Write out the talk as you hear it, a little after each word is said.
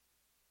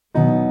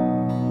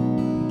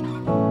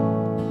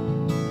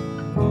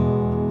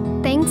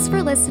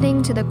for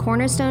listening to the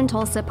Cornerstone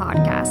Tulsa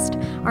podcast.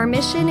 Our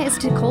mission is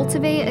to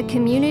cultivate a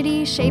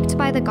community shaped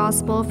by the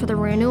gospel for the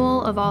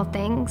renewal of all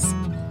things.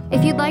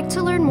 If you'd like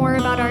to learn more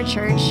about our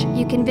church,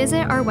 you can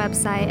visit our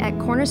website at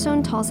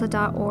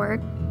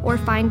cornerstonetulsa.org or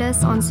find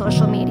us on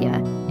social media.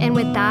 And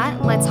with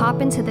that, let's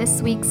hop into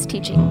this week's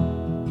teaching.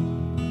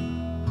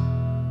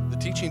 The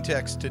teaching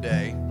text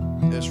today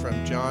is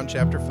from John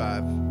chapter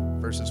 5,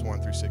 verses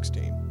 1 through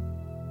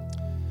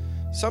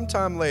 16.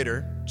 Sometime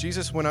later,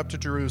 Jesus went up to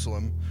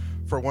Jerusalem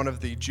for one of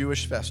the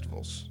Jewish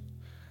festivals.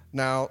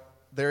 Now,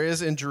 there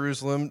is in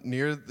Jerusalem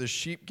near the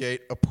sheep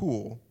gate a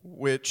pool,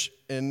 which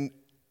in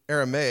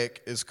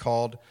Aramaic is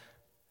called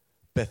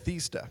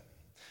Bethesda,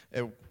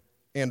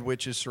 and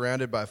which is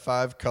surrounded by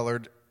 5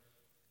 colored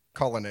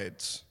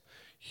colonnades.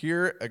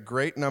 Here a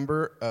great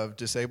number of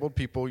disabled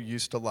people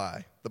used to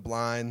lie, the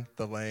blind,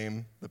 the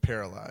lame, the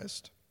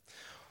paralyzed.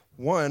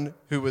 One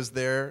who was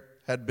there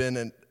had been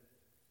an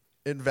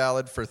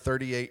invalid for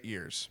 38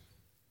 years.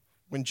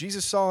 When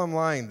Jesus saw him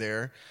lying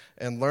there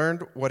and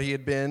learned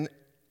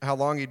how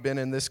long he'd been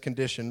in this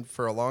condition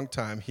for a long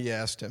time, he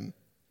asked him,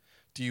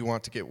 "Do you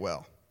want to get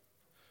well?"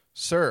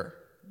 "Sir,"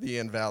 the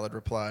invalid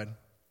replied,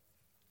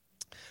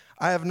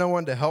 "I have no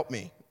one to help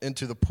me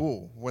into the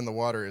pool when the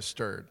water is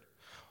stirred.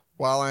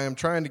 While I am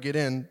trying to get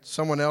in,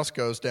 someone else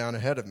goes down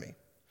ahead of me."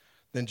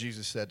 Then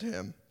Jesus said to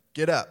him,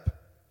 "Get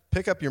up,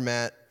 pick up your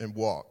mat, and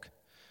walk."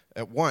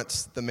 At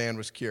once the man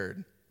was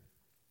cured.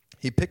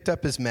 He picked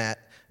up his mat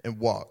and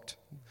walked.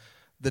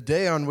 The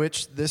day on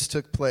which this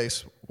took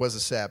place was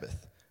a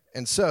Sabbath.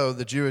 And so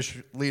the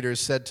Jewish leaders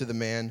said to the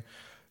man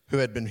who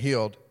had been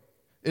healed,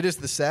 "It is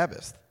the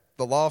Sabbath.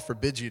 The law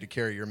forbids you to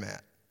carry your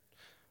mat."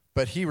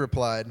 But he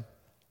replied,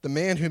 "The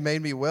man who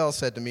made me well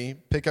said to me,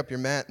 'Pick up your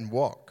mat and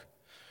walk.'"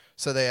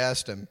 So they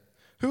asked him,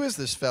 "Who is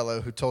this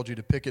fellow who told you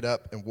to pick it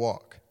up and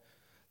walk?"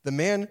 The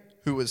man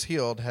who was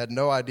healed had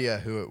no idea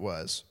who it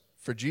was,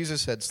 for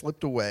Jesus had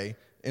slipped away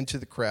into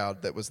the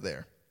crowd that was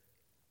there.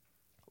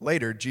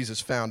 Later,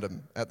 Jesus found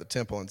him at the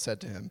temple and said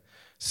to him,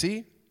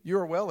 "See, you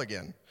are well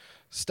again.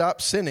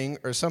 Stop sinning,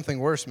 or something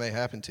worse may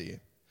happen to you."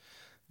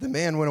 The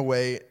man went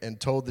away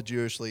and told the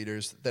Jewish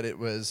leaders that it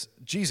was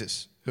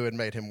Jesus who had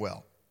made him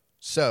well.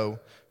 So,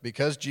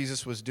 because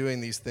Jesus was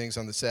doing these things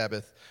on the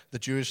Sabbath, the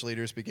Jewish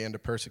leaders began to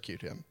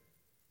persecute him.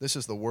 This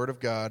is the word of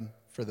God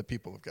for the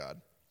people of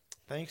God.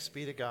 Thanks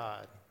be to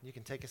God. You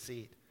can take a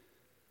seat.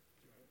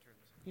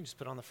 You can just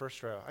put on the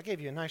first row. I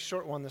gave you a nice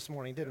short one this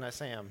morning, didn't I,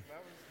 Sam?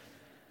 That was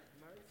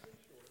nice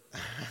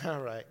and short.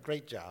 All right,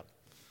 great job.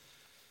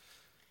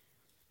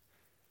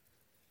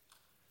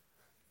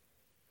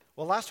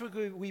 Well, last week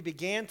we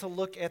began to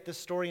look at this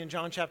story in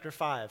John chapter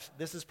 5.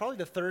 This is probably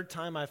the third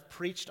time I've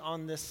preached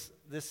on this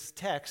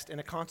text in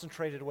a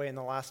concentrated way in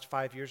the last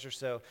 5 years or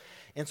so.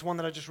 And it's one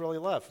that I just really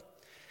love.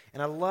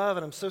 And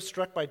I'm so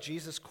struck by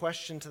Jesus'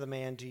 question to the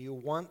man, "Do you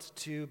want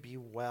to be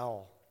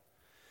well?"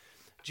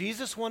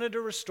 Jesus wanted to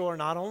restore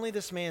not only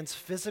this man's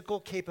physical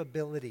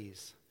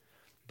capabilities,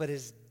 but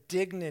his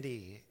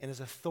dignity and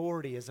his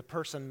authority as a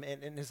person,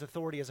 made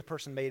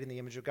in the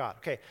image of God.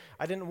 Okay,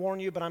 I didn't warn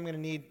you, but I'm going to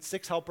need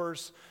 6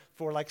 helpers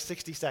for like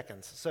 60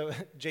 seconds. So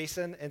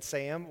Jason and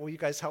Sam, will you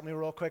guys help me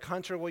real quick?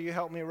 Hunter, will you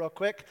help me real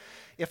quick?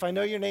 If I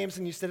know your names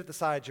and you sit at the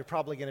sides, you're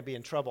probably going to be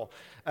in trouble.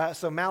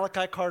 So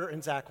Malachi, Carter,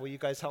 and Zach, will you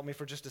guys help me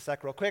for just a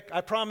sec real quick?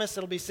 I promise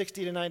it'll be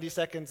 60 to 90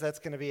 seconds. That's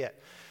going to be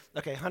it.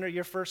 Okay, Hunter,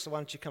 you're first, so why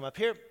don't you come up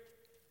here?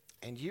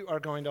 And you are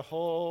going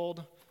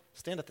to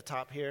stand at the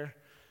top here.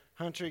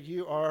 Hunter,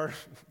 you are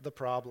the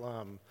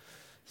problem.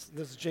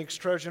 This is Jinx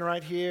Trojan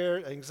right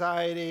here,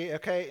 anxiety.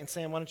 Okay, and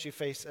Sam, why don't you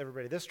face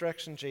everybody this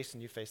direction?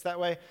 Jason, you face that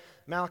way.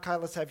 Malachi,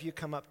 let's have you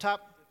come up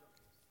top.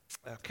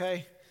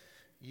 Okay,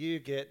 you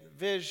get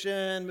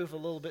vision. Move a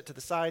little bit to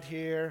the side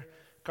here.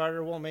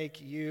 Carter, will make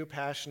you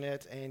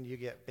passionate, and you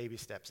get baby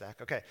steps,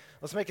 Zach. Okay,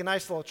 let's make a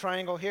nice little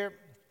triangle here.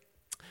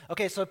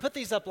 Okay, so I put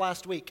these up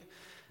last week.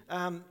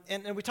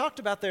 And we talked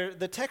about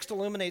the text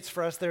illuminates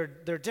for us there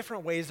are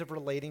different ways of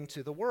relating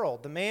to the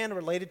world. The man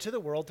related to the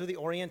world through the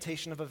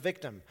orientation of a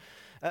victim.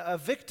 A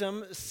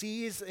victim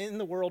sees in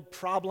the world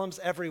problems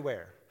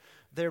everywhere.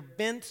 Their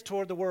bent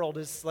toward the world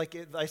is, like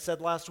I said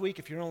last week,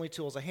 if your only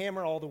tool is a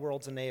hammer, all the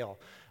world's a nail.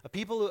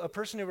 A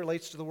person who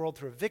relates to the world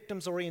through a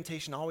victim's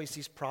orientation always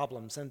sees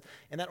problems. And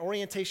that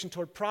orientation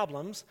toward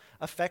problems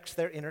affects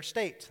their inner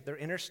state. Their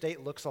inner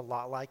state looks a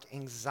lot like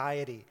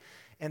anxiety.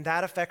 And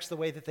that affects the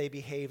way that they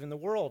behave in the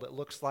world. It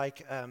looks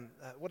like,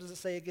 what does it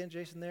say again,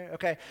 Jason, there?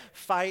 Okay,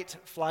 fight,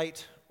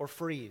 flight, or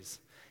freeze.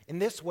 And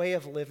this way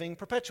of living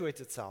perpetuates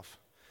itself.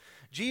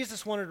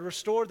 Jesus wanted to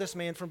restore this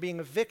man from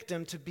being a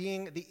victim to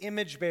being the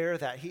image bearer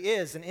that he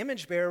is. An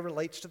image bearer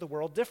relates to the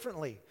world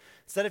differently.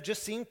 Instead of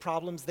just seeing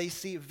problems, they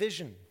see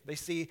vision. They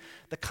see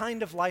the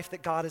kind of life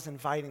that God is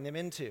inviting them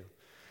into.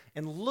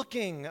 And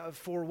looking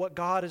for what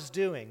God is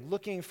doing,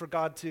 looking for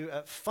God to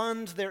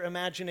fund their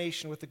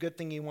imagination with the good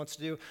thing he wants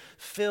to do,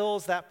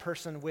 fills that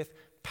person with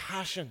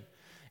passion.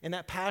 And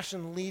that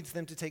passion leads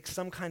them to take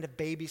some kind of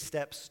baby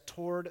steps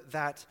toward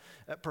that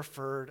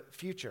preferred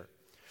future.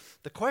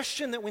 The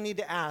question that we need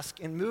to ask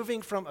in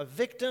moving from a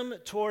victim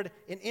toward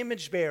an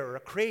image bearer, a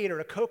creator,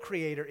 a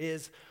co-creator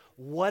is,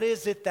 what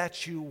is it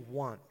that you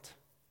want?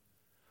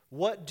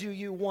 What do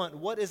you want?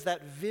 What is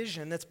that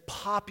vision that's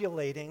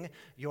populating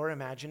your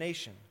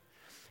imagination?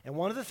 And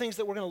one of the things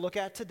that we're going to look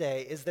at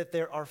today is that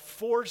there are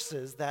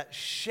forces that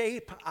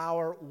shape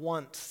our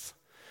wants,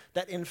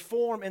 that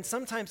inform and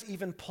sometimes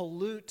even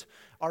pollute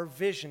our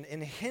vision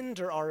and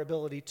hinder our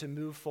ability to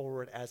move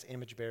forward as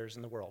image bearers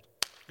in the world.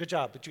 Good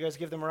job. Did you guys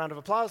give them a round of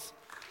applause?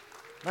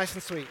 Nice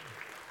and sweet.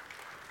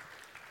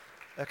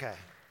 Okay.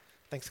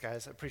 Thanks,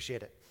 guys. I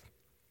appreciate it.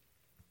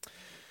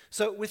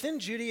 So within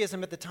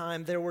Judaism at the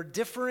time, there were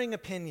differing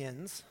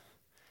opinions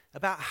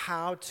about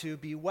how to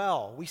be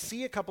well. We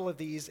see a couple of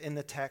these in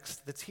the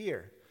text that's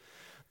here.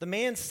 The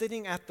man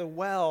sitting at the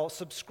well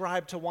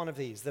subscribed to one of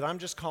these that I'm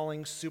just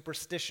calling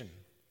superstition.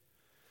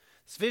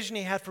 This vision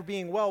he had for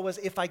being well was,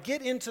 if I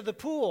get into the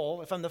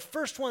pool, if I'm the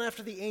first one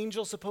after the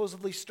angel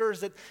supposedly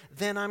stirs it,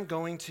 then I'm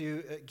going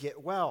to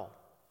get well.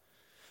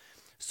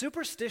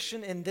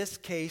 Superstition in this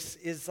case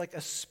is like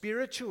a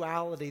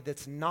spirituality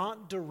that's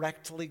not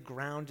directly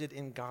grounded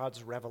in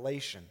God's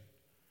revelation.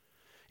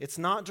 It's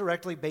not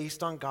directly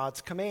based on God's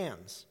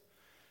commands.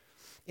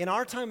 In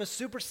our time, a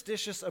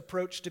superstitious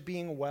approach to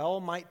being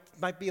well might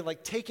be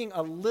like taking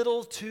a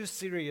little too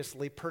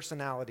seriously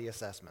personality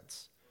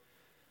assessments,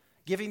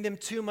 giving them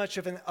too much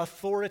of an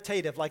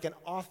authoritative, like an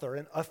author,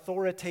 an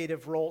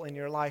authoritative role in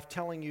your life,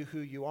 telling you who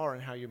you are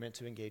and how you're meant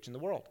to engage in the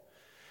world.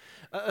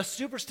 A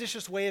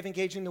superstitious way of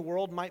engaging the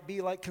world might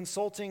be like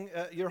consulting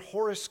your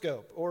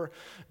horoscope, or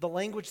the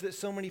language that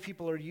so many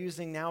people are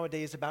using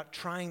nowadays about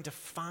trying to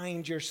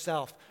find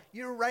yourself.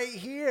 You're right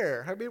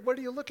here. I mean, what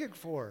are you looking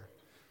for?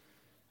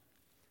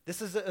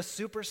 This is a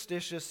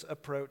superstitious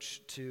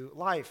approach to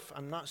life.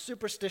 I'm not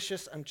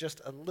superstitious, I'm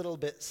just a little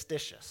bit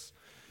stitious.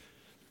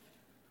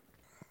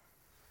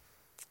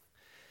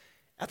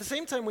 At the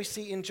same time, we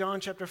see in John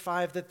chapter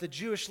 5 that the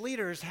Jewish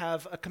leaders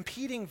have a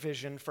competing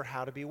vision for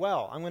how to be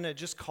well. I'm going to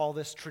just call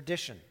this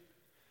tradition.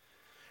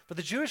 For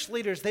the Jewish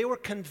leaders, they were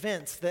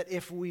convinced that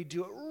if we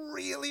do a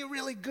really,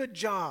 really good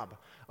job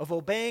of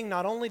obeying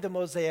not only the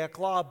Mosaic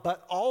law,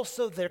 but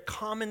also their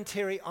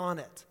commentary on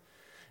it,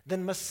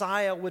 then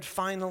Messiah would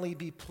finally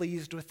be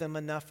pleased with them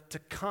enough to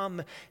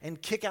come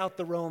and kick out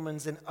the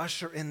Romans and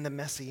usher in the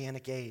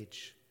Messianic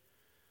age.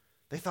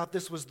 They thought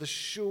this was the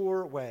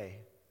sure way.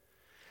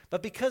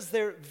 But because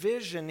their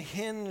vision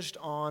hinged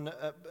on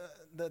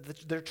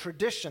their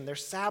tradition, their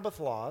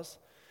Sabbath laws,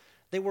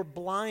 they were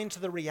blind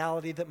to the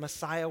reality that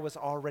Messiah was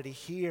already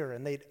here,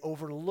 and they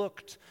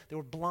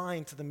were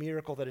blind to the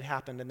miracle that had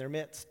happened in their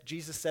midst.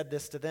 Jesus said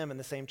this to them in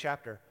the same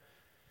chapter.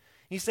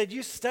 He said,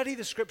 "You study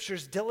the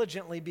scriptures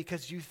diligently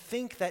because you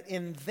think that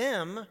in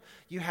them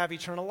you have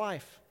eternal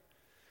life.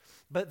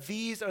 But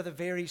these are the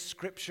very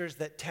scriptures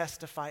that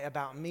testify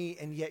about me,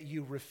 and yet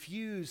you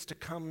refuse to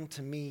come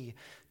to me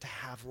to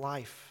have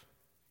life."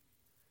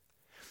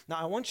 Now,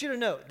 I want you to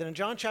note that in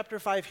John chapter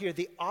 5 here,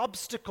 the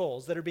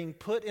obstacles that are being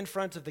put in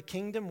front of the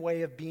kingdom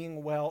way of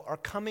being well are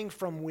coming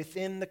from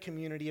within the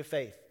community of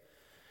faith.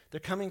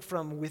 They're coming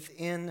from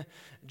within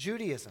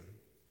Judaism.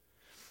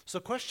 So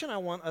the question I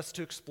want us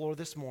to explore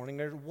this morning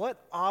are,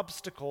 what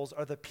obstacles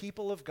are the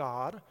people of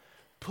God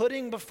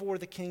putting before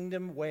the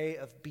kingdom way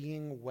of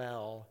being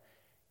well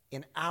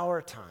in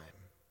our time?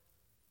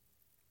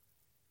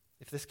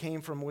 If this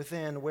came from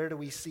within, where do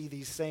we see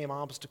these same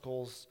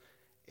obstacles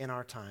in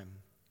our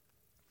time?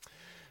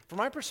 From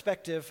my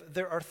perspective,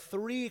 there are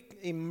three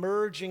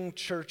emerging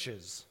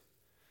churches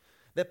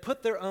that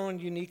put their own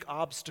unique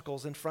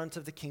obstacles in front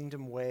of the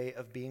kingdom way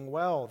of being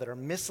well, that are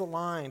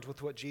misaligned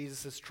with what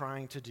Jesus is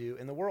trying to do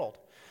in the world.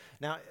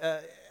 Now,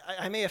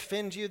 I may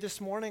offend you this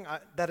morning.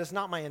 That is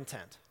not my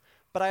intent.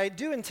 But I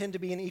do intend to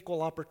be an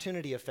equal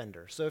opportunity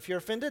offender. So if you're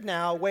offended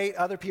now, wait,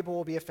 other people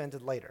will be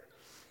offended later.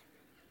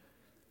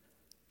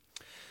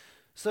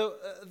 So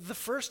the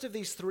first of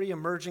these three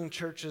emerging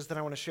churches that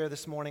I want to share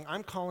this morning,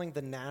 I'm calling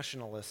the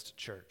Nationalist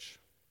Church.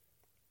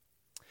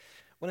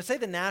 When I say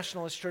the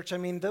Nationalist Church, I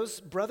mean those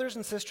brothers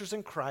and sisters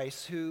in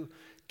Christ who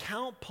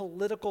count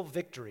political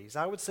victories,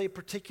 I would say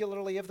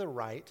particularly of the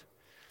right,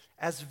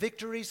 as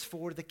victories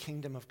for the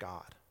kingdom of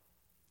God.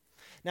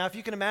 Now, if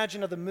you can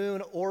imagine how the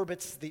moon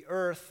orbits the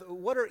earth,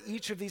 what are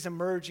each of these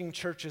emerging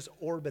churches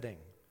orbiting?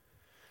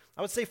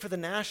 I would say for the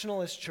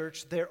Nationalist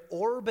Church, they're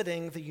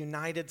orbiting the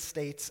United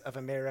States of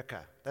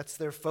America. That's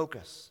their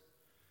focus.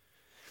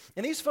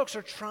 And these folks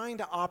are trying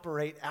to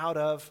operate out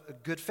of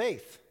good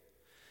faith.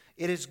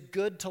 It is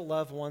good to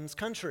love one's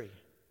country,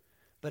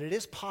 but it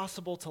is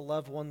possible to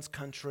love one's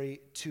country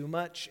too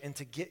much and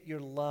to get your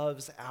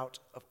loves out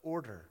of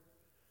order.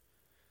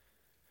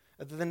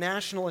 The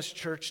Nationalist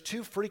Church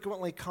too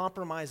frequently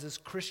compromises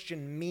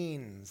Christian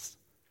means.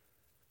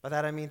 By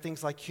that I mean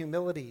things like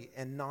humility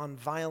and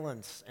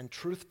nonviolence and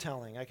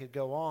truth-telling. I could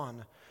go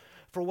on.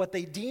 For what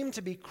they deem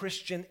to be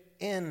Christian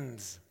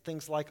ends,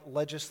 things like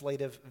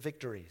legislative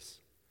victories.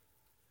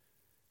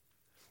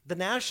 The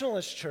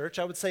Nationalist Church,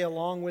 I would say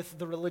along with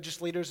the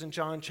religious leaders in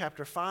John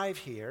chapter 5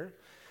 here,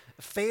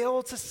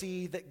 fail to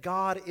see that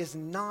God is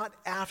not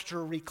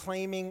after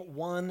reclaiming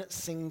one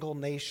single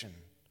nation.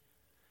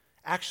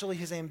 Actually,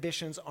 his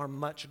ambitions are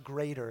much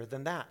greater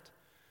than that.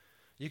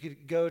 You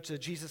could go to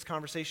Jesus'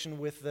 conversation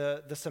with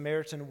the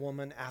Samaritan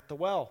woman at the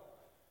well.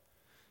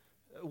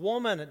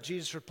 Woman,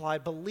 Jesus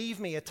replied, believe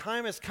me, a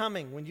time is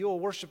coming when you will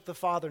worship the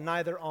Father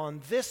neither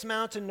on this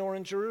mountain nor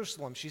in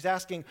Jerusalem. She's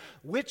asking,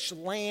 which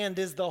land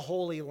is the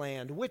holy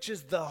land? Which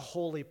is the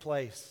holy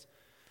place?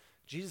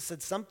 Jesus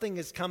said something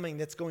is coming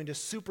that's going to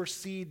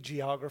supersede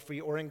geography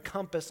or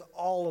encompass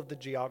all of the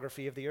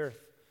geography of the earth.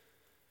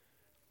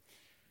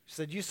 He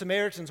said, you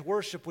Samaritans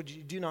worship what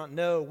you do not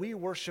know. We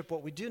worship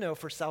what we do know,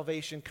 for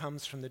salvation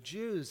comes from the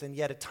Jews. And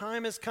yet a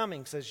time is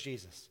coming, says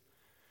Jesus,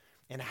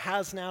 and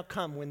has now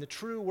come when the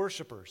true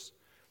worshipers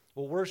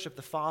will worship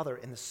the Father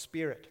in the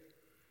Spirit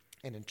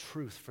and in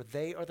truth, for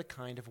they are the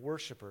kind of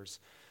worshipers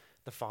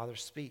the Father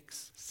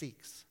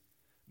seeks.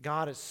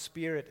 God is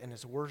spirit, and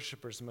his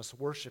worshipers must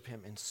worship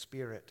him in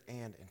spirit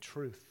and in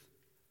truth.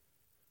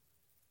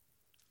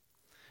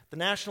 The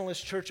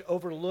Nationalist Church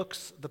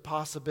overlooks the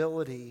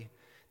possibility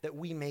that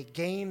we may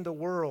gain the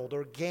world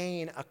or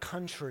gain a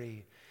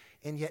country,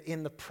 and yet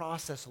in the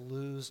process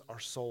lose our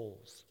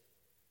souls.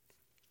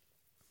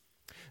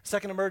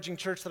 Second emerging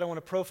church that I want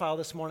to profile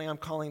this morning, I'm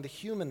calling the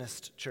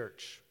Humanist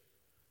Church.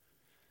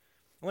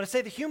 When I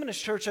say the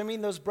Humanist Church, I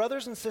mean those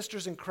brothers and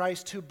sisters in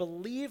Christ who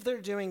believe they're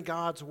doing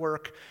God's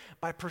work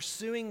by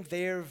pursuing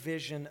their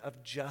vision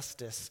of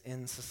justice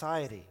in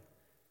society.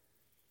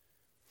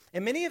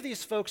 And many of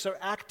these folks are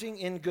acting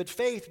in good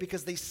faith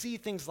because they see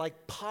things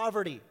like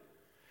poverty,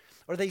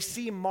 or they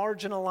see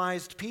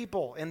marginalized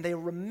people, and they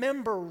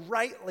remember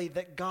rightly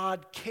that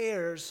God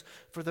cares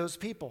for those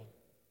people.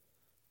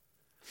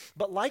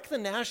 But like the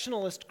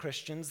nationalist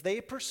Christians,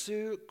 they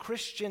pursue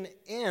Christian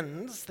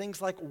ends,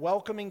 things like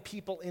welcoming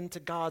people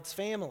into God's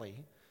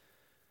family,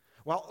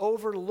 while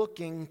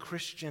overlooking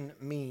Christian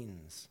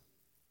means.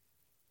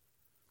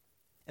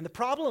 And the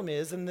problem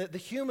is, in the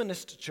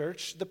humanist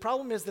church, the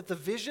problem is that the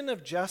vision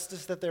of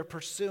justice that they're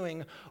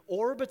pursuing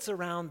orbits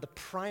around the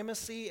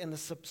primacy and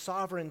the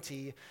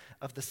sovereignty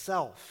of the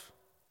self.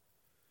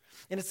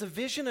 And it's a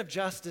vision of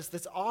justice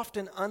that's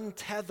often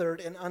untethered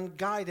and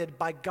unguided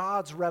by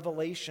God's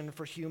revelation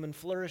for human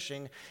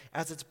flourishing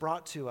as it's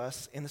brought to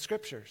us in the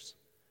Scriptures.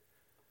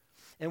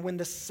 And when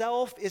the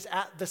self is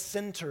at the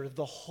center,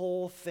 the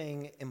whole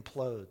thing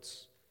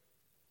implodes.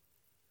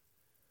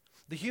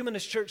 The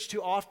humanist church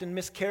too often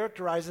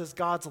mischaracterizes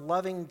God's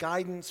loving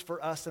guidance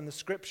for us in the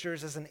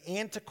Scriptures as an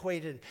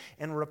antiquated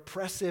and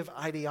repressive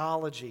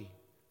ideology,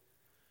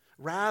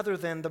 rather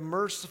than the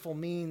merciful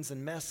means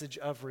and message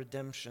of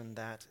redemption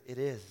that it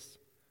is.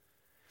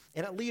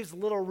 And it leaves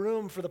little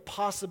room for the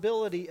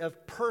possibility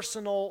of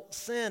personal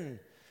sin.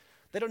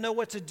 They don't know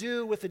what to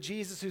do with the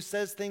Jesus who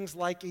says things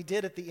like he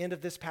did at the end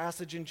of this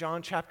passage in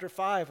John chapter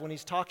 5 when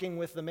he's talking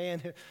with the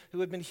man who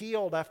had been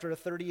healed after a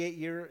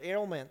 38-year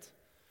ailment.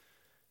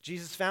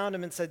 Jesus found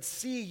him and said,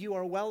 "See, you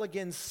are well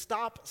again.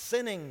 Stop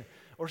sinning,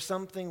 or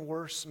something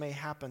worse may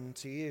happen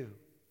to you."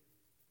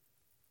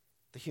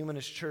 The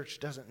humanist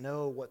church doesn't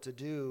know what to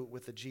do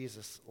with a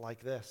Jesus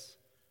like this.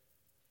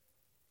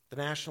 The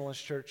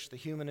nationalist church, the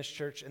humanist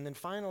church, and then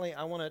finally,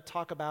 I want to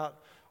talk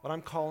about what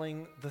I'm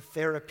calling the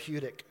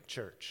therapeutic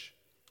church.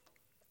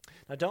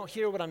 Now, don't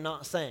hear what I'm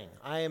not saying.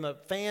 I am a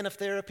fan of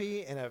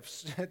therapy, and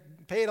I've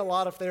paid a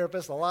lot of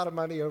therapists a lot of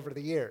money over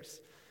the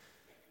years.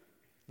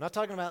 I'm not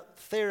talking about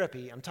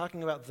therapy. I'm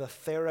talking about the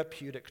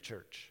therapeutic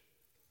church.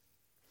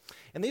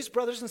 And these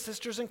brothers and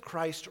sisters in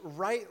Christ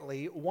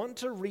rightly want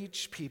to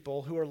reach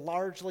people who are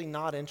largely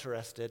not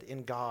interested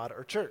in God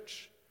or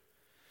church.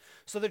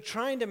 So they're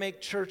trying to make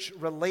church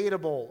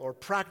relatable or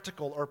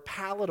practical or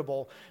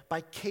palatable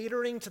by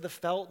catering to the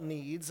felt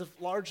needs of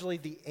largely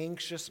the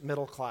anxious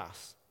middle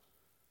class.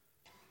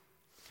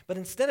 But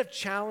instead of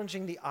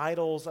challenging the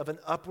idols of an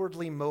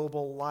upwardly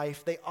mobile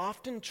life, they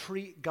often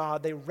treat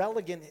God, they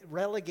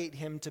relegate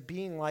him to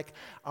being like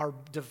our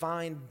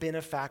divine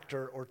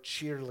benefactor or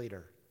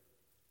cheerleader.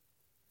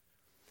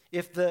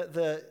 If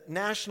the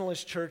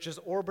nationalist church is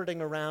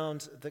orbiting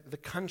around the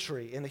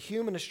country and the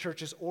humanist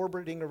church is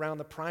orbiting around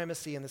the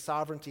primacy and the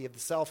sovereignty of the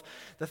self,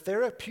 the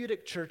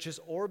therapeutic church is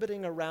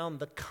orbiting around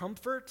the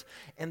comfort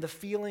and the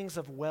feelings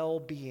of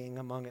well-being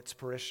among its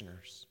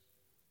parishioners.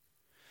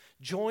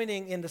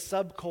 Joining in the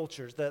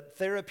subcultures, the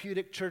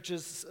therapeutic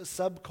church's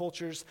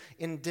subcultures'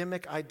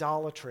 endemic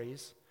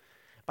idolatries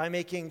by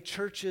making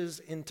churches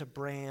into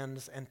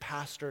brands and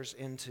pastors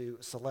into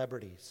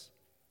celebrities.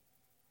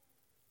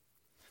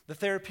 The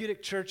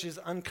therapeutic church is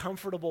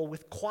uncomfortable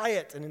with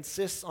quiet and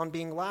insists on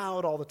being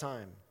loud all the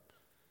time.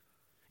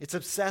 It's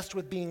obsessed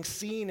with being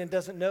seen and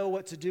doesn't know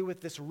what to do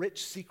with this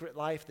rich secret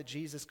life that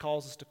Jesus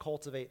calls us to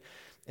cultivate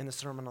in the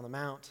Sermon on the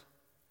Mount.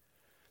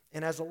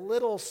 And has a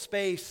little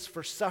space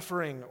for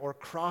suffering or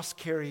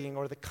cross-carrying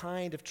or the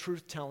kind of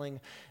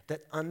truth-telling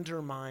that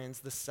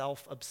undermines the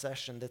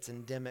self-obsession that's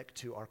endemic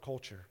to our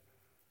culture.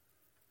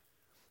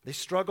 They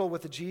struggle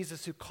with the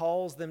Jesus who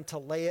calls them to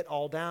lay it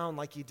all down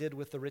like he did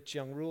with the rich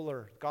young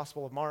ruler,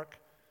 Gospel of Mark.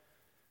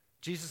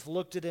 Jesus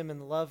looked at him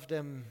and loved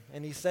him,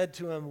 and he said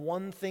to him,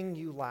 "One thing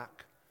you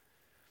lack.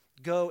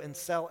 Go and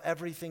sell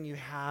everything you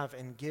have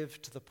and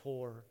give to the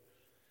poor,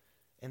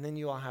 and then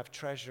you will have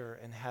treasure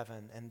in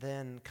heaven, and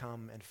then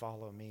come and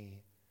follow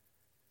me."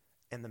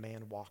 And the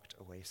man walked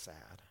away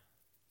sad.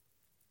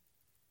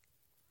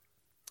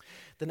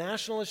 The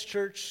Nationalist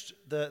Church,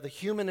 the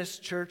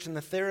Humanist Church, and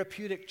the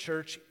Therapeutic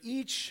Church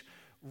each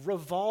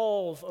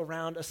revolve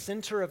around a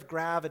center of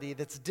gravity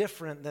that's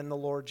different than the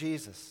Lord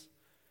Jesus,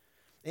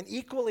 and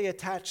equally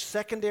attach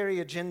secondary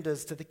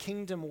agendas to the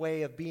kingdom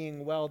way of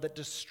being well that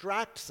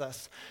distracts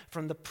us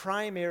from the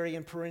primary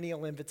and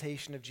perennial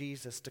invitation of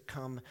Jesus to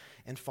come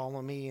and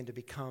follow me and to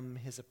become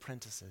his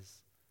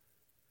apprentices.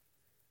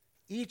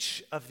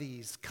 Each of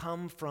these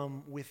come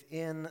from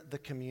within the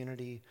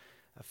community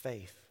of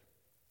faith.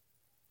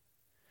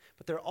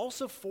 But there are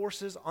also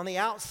forces on the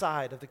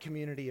outside of the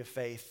community of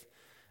faith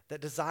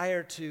that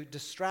desire to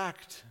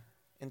distract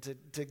and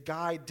to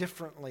guide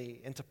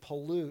differently and to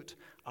pollute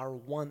our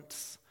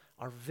wants,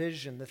 our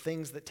vision, the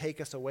things that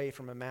take us away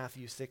from a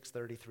Matthew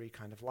 6:33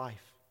 kind of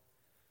life.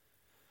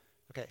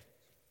 Okay,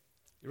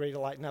 you ready to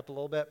lighten up a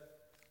little bit?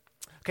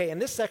 Okay, in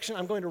this section,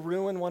 I'm going to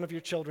ruin one of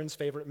your children's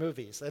favorite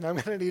movies, and I'm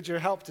going to need your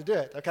help to do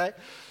it, okay?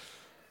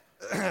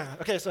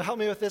 Okay, so help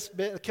me with this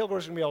bit.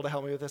 Kilgore's going to be able to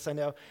help me with this, I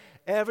know.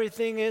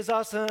 Everything is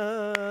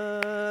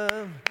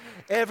awesome.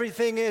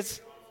 Everything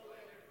is...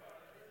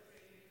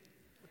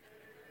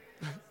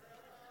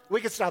 We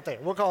can stop there.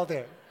 We'll call it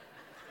there.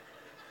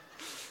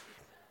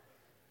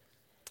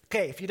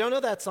 Okay, if you don't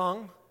know that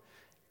song,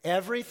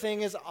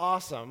 Everything is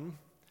Awesome,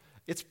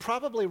 it's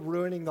probably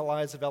ruining the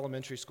lives of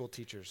elementary school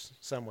teachers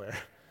somewhere.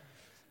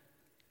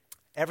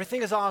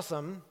 Everything is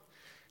Awesome.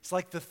 It's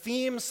like the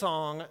theme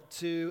song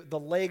to the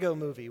Lego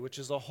Movie, which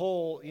is a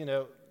whole,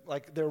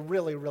 like they're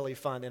really, really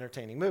fun,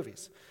 entertaining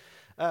movies.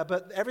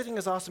 But Everything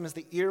is Awesome is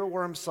the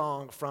earworm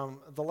song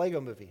from the Lego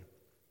Movie.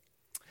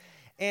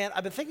 And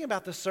I've been thinking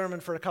about this sermon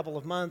for a couple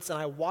of months, and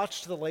I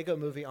watched the Lego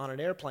Movie on an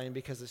airplane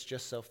because it's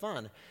just so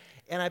fun.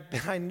 And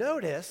I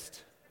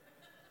noticed,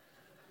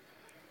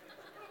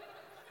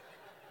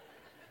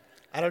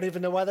 I don't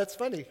even know why that's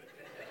funny.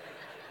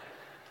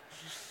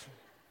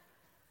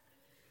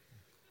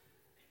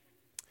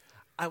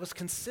 I was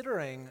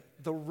considering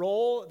the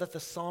role that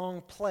the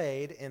song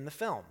played in the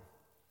film.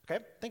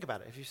 Okay, think about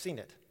it if you've seen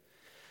it.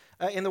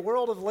 In the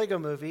world of the Lego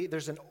Movie,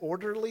 there's an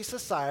orderly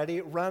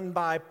society run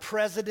by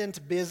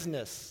President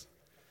Business,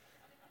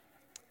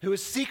 who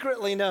is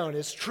secretly known,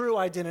 his true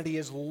identity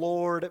is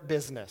Lord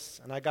Business.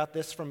 And I got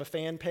this from a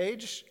fan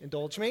page,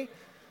 indulge me.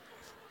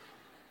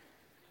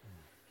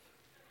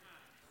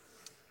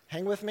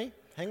 Hang with me.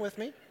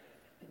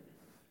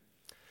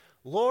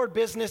 Lord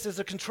Business is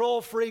a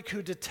control freak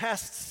who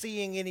detests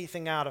seeing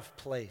anything out of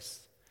place.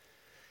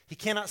 He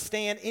cannot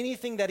stand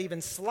anything that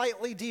even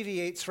slightly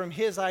deviates from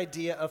his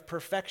idea of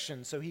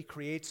perfection, so he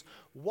creates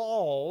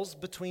walls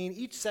between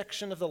each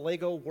section of the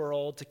Lego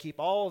world to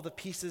keep all of the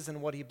pieces in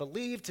what he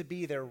believed to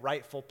be their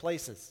rightful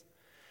places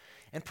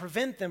and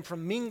prevent them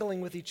from mingling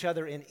with each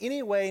other in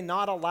any way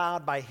not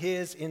allowed by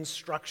his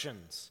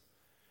instructions.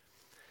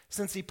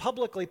 Since he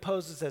publicly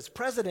poses as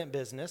President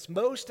Business,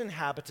 most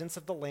inhabitants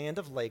of the land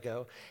of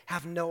Lego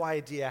have no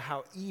idea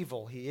how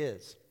evil he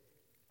is.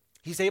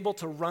 He's able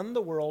to run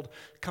the world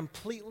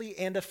completely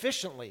and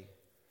efficiently,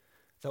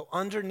 though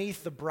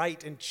underneath the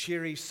bright and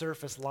cheery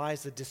surface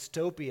lies a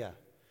dystopia,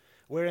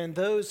 wherein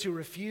those who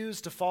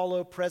refuse to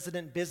follow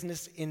President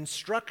Business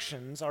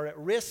instructions are at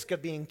risk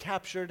of being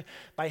captured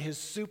by his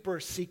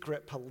super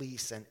secret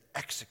police and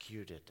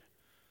executed.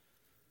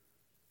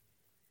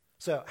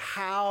 So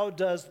how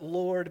does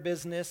Lord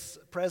Business,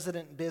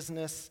 President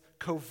Business,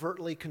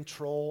 covertly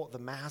control the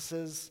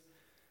masses?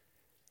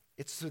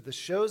 It's through the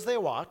shows they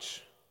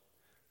watch,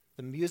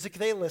 the music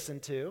they listen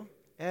to,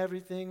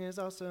 everything is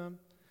awesome,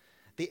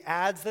 the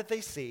ads that they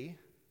see,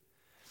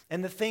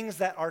 and the things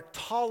that are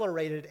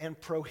tolerated and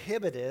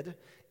prohibited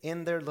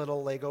in their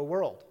little Lego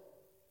world.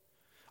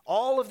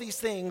 All of these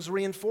things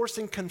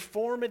reinforcing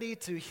conformity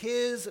to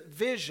his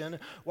vision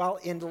while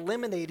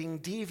eliminating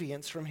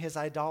deviance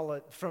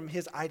from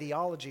his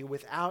ideology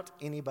without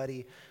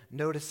anybody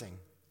noticing.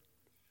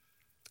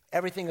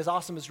 Everything is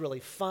Awesome is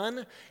really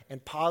fun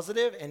and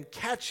positive and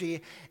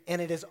catchy,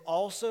 and it is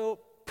also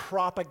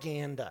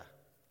propaganda.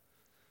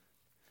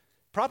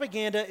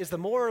 Propaganda is the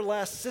more or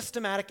less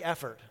systematic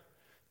effort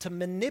to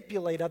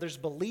manipulate others'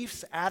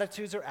 beliefs,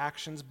 attitudes, or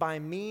actions by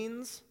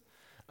means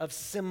of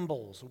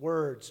symbols,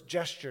 words,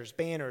 gestures,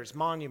 banners,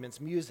 monuments,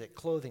 music,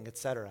 clothing,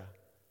 etc.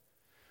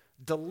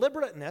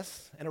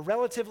 Deliberateness and a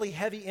relatively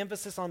heavy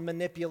emphasis on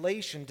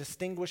manipulation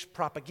distinguish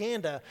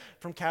propaganda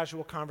from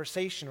casual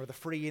conversation or the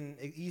free and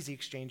easy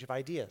exchange of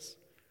ideas.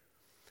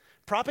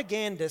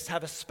 Propagandists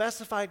have a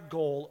specified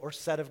goal or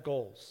set of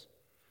goals.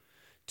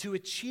 To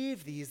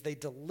achieve these, they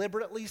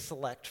deliberately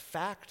select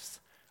facts,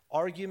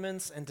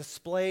 arguments, and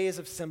displays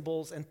of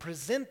symbols and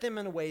present them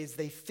in ways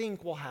they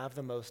think will have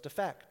the most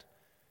effect.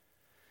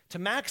 To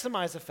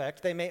maximize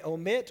effect, they may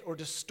omit or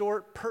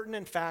distort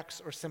pertinent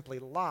facts or simply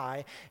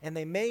lie, and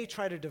they may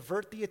try to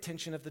divert the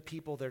attention of the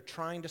people they're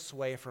trying to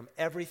sway from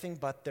everything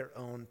but their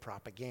own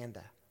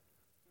propaganda.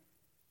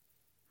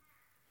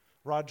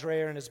 Rod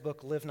Dreher, in his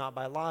book Live Not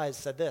by Lies,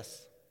 said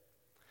this.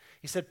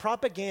 He said,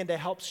 propaganda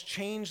helps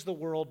change the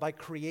world by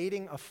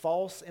creating a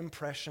false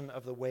impression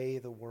of the way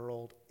the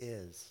world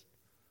is.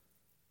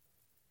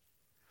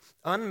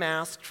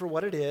 Unmasked for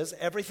what it is,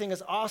 everything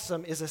is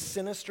awesome is a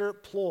sinister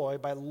ploy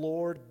by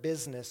Lord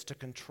Business to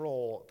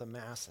control the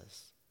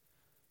masses.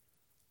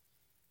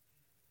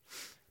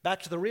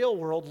 Back to the real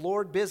world,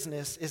 Lord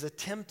Business is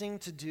attempting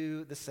to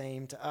do the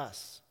same to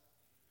us,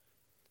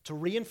 to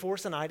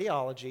reinforce an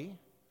ideology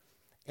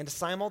and to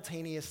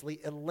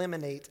simultaneously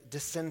eliminate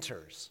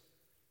dissenters.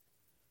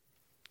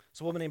 It's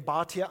a woman named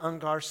Batya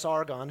Ungar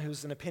Sargon,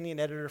 who's an opinion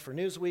editor for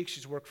Newsweek.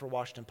 She's worked for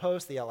Washington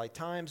Post, the LA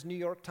Times, New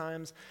York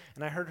Times,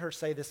 and I heard her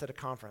say this at a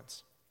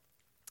conference.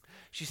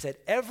 She said,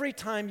 every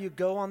time you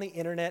go on the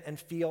internet and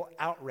feel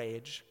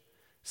outrage,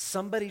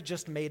 somebody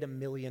just made $1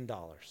 million.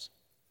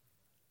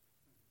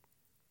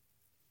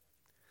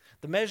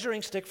 The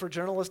measuring stick for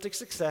journalistic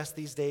success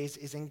these days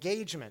is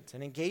engagement.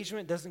 And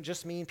engagement doesn't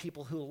just mean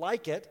people who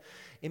like it.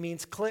 It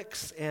means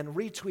clicks and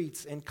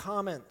retweets and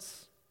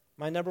comments.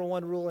 My number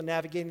one rule in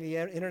navigating the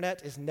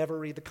internet is never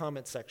read the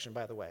comments section,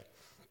 by the way.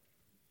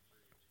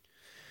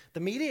 The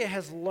media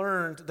has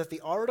learned that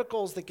the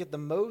articles that get the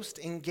most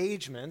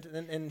engagement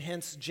and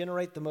hence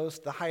generate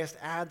the highest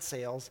ad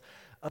sales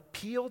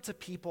appeal to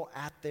people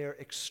at their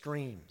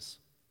extremes.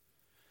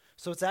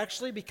 So it's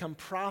actually become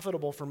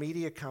profitable for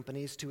media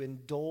companies to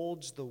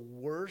indulge the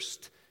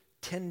worst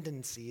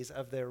tendencies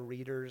of their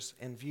readers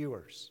and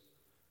viewers.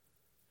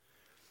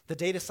 The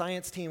data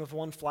science team of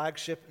one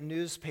flagship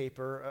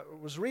newspaper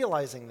was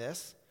realizing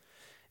this,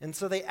 and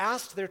so they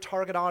asked their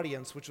target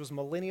audience, which was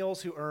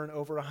millennials who earn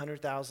over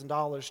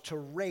 $100,000, to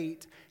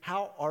rate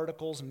how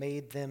articles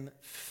made them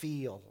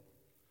feel.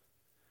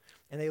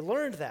 And they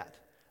learned that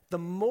the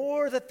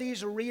more that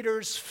these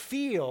readers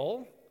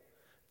feel,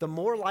 the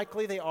more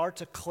likely they are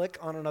to click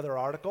on another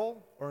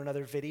article or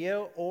another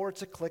video or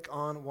to click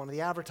on one of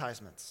the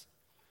advertisements.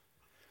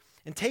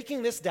 In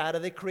taking this data,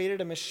 they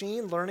created a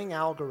machine learning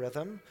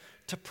algorithm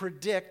to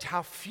predict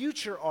how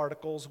future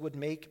articles would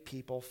make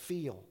people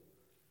feel.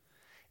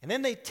 And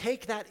then they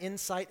take that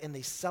insight and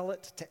they sell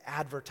it to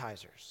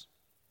advertisers.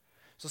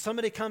 So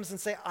somebody comes and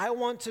say, I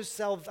want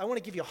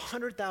to give you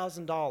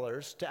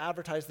 $100,000 to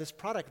advertise this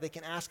product. They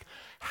can ask,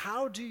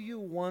 how do you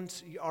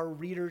want our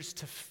readers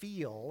to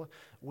feel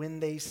when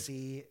they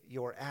see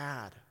your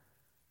ad?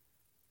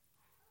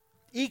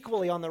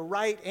 Equally, on the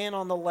right and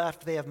on the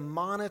left, they have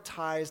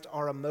monetized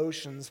our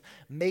emotions,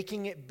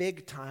 making it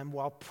big time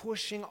while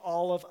pushing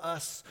all of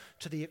us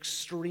to the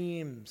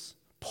extremes,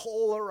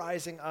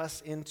 polarizing us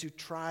into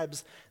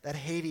tribes that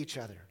hate each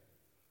other.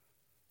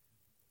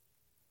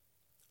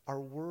 Our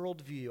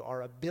worldview,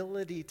 our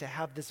ability to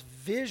have this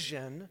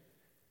vision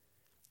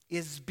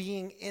is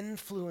being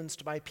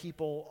influenced by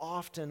people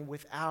often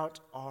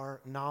without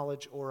our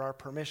knowledge or our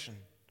permission.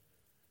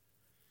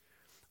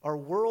 Our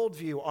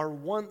worldview, our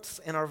wants,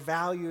 and our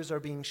values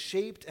are being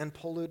shaped and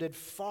polluted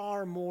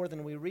far more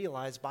than we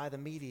realize by the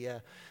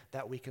media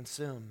that we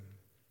consume.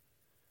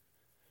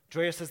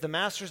 Dreher says the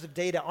masters of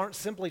data aren't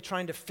simply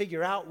trying to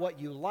figure out what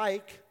you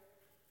like.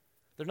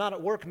 They're now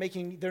at work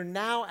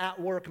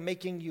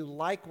making you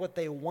like what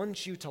they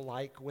want you to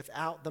like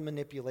without the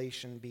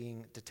manipulation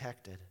being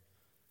detected.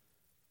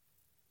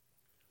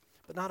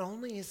 But not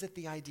only is it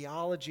the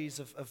ideologies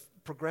of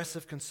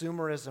progressive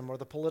consumerism or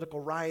the political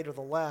right or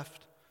the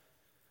left,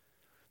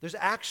 there's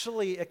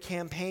actually a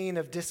campaign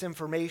of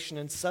disinformation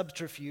and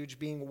subterfuge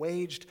being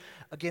waged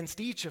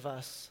against each of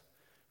us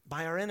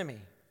by our enemy,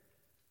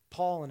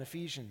 Paul in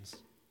Ephesians.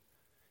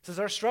 He says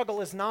our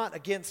struggle is not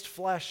against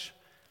flesh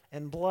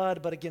and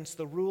blood, but against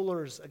the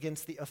rulers,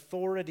 against the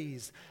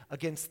authorities,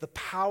 against the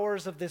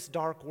powers of this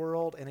dark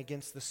world, and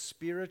against the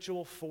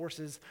spiritual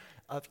forces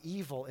of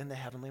evil in the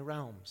heavenly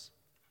realms.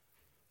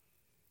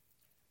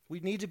 We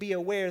need to be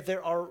aware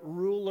there are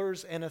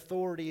rulers and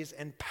authorities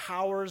and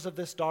powers of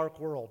this dark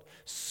world,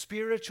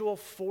 spiritual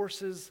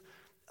forces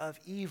of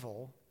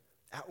evil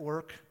at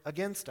work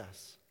against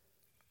us.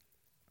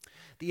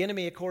 The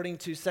enemy, according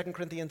to 2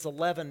 Corinthians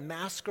 11,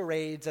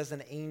 masquerades as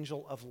an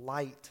angel of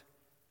light.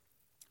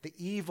 The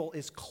evil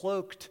is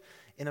cloaked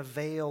in a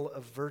veil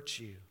of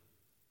virtue.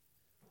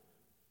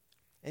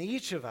 And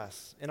each of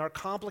us, in our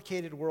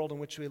complicated world in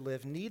which we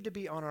live, need to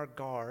be on our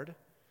guard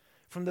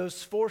from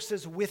those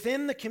forces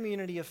within the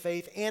community of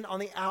faith and on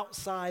the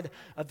outside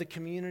of the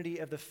community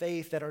of the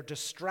faith that are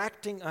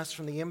distracting us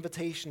from the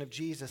invitation of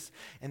Jesus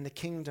and the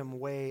kingdom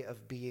way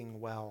of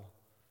being well.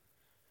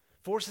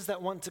 Forces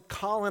that want to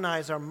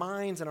colonize our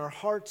minds and our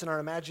hearts and our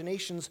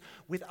imaginations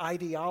with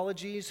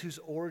ideologies whose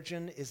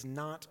origin is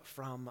not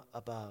from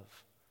above.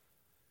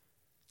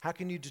 How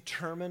can you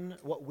determine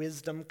what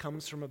wisdom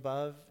comes from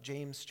above?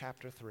 James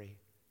chapter 3.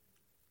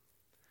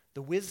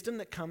 The wisdom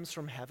that comes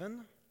from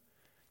heaven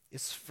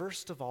is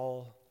first of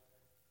all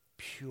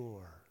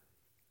pure.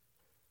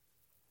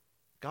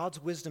 God's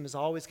wisdom is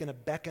always going to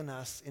beckon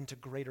us into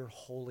greater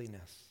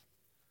holiness.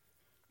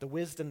 The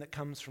wisdom that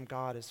comes from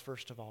God is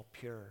first of all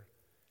pure.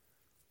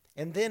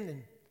 And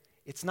then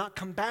it's not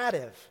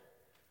combative,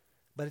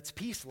 but it's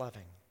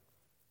peace-loving.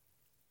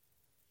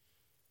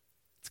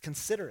 It's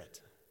considerate,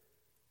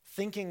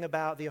 thinking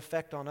about the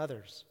effect on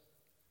others.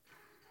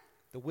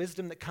 The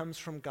wisdom that comes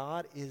from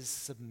God is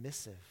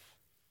submissive.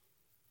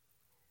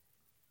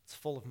 It's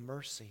full of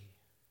mercy,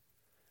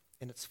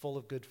 and it's full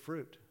of good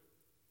fruit.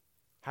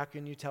 How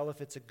can you tell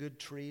if it's a good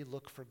tree?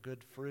 Look for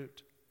good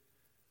fruit.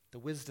 The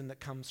wisdom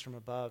that comes from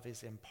above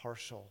is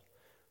impartial,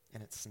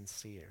 and it's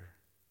sincere.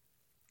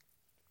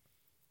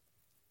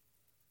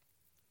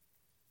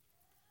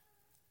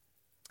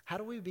 How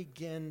do we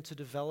begin to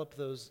develop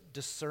those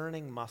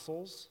discerning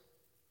muscles,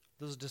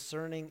 those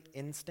discerning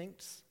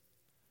instincts,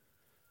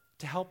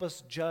 to help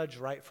us judge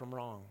right from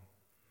wrong,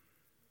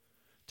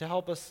 to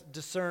help us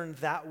discern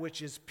that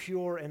which is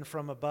pure and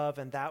from above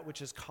and that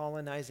which is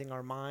colonizing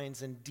our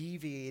minds and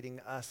deviating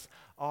us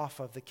off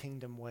of the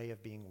kingdom way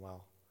of being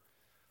well?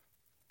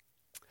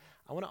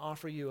 I want to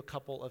offer you a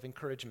couple of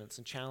encouragements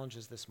and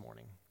challenges this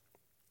morning.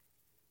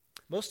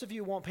 Most of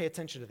you won't pay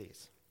attention to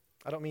these.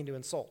 I don't mean to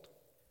insult.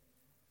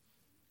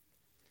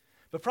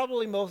 But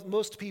probably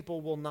most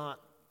people will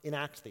not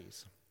enact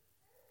these.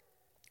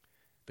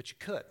 But you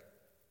could,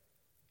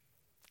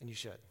 and you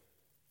should.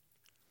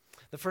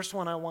 The first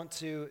one I want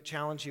to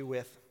challenge you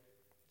with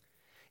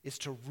is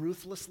to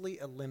ruthlessly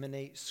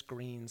eliminate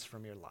screens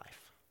from your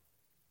life.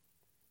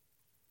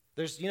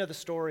 There's, the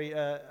story,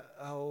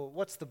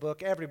 what's the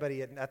book?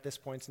 Everybody at this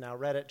point's now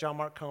read it. John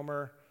Mark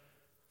Comer,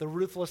 The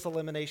Ruthless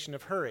Elimination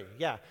of Hurry.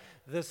 Yeah,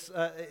 this.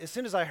 As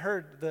soon as I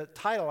heard the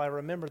title, I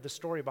remembered the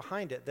story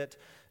behind it, that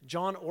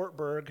John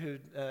Ortberg, who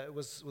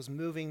was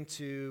moving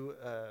to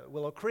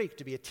Willow Creek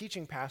to be a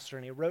teaching pastor,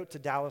 and he wrote to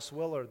Dallas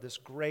Willard, this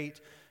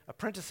great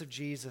apprentice of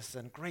Jesus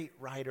and great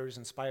writers,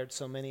 inspired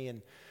so many,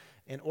 and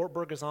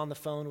Ortberg is on the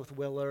phone with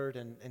Willard,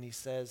 and he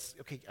says,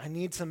 okay, I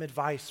need some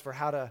advice for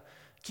how to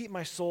keep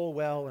my soul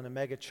well in a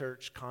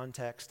megachurch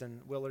context.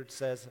 And Willard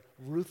says,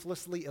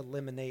 ruthlessly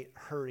eliminate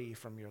hurry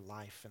from your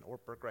life. And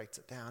Ortberg writes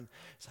it down.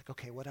 It's like,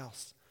 okay, what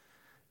else?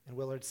 And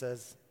Willard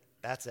says,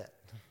 that's it.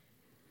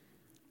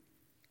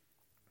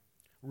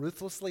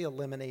 Ruthlessly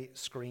eliminate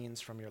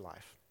screens from your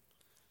life.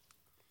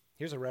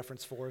 Here's a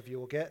reference for if you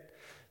will get.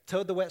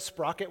 Toad the Wet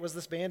Sprocket was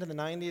this band in the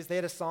 90s. They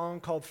had a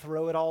song called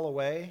Throw It All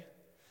Away.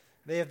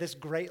 They have this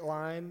great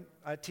line.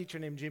 A teacher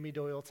named Jimmy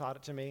Doyle taught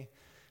it to me.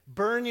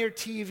 Burn your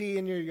TV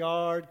in your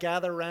yard,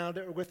 gather around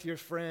it with your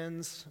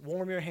friends,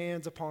 warm your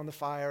hands upon the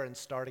fire, and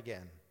start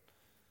again.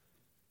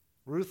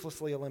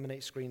 Ruthlessly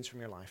eliminate screens from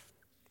your life.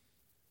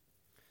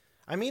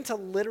 I mean to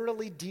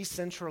literally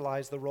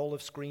decentralize the role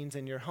of screens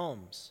in your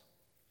homes.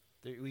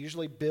 We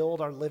usually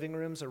build our living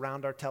rooms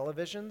around our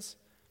televisions.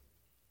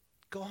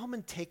 Go home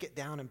and take it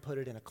down and put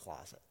it in a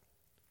closet.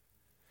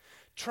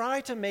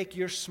 Try to make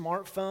your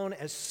smartphone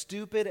as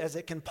stupid as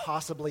it can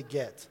possibly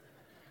get.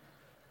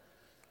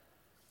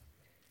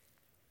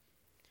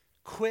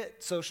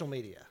 Quit social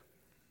media.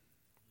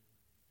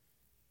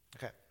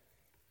 Okay.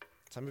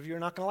 Some of you are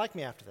not going to like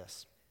me after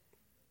this.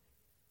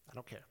 I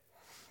don't care.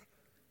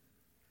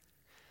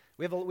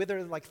 There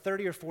are like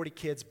 30 or 40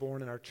 kids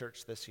born in our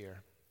church this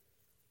year.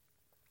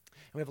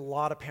 And we have a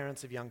lot of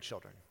parents of young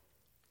children.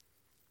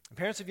 And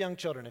parents of young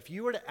children, if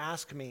you were to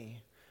ask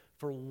me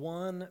for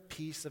one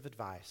piece of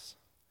advice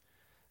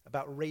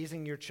about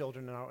raising your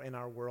children in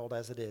our world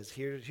as it is,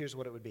 here's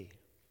what it would be.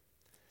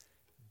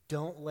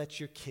 Don't let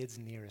your kids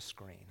near a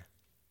screen.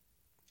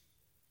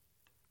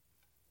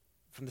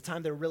 From the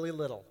time they're really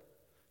little,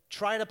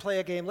 try to play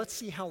a game. Let's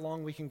see how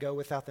long we can go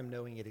without them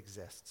knowing it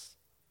exists.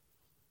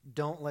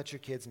 Don't let your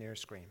kids near a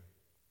screen.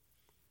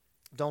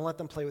 Don't let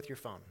them play with your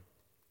phone.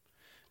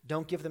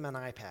 Don't give them an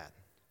iPad.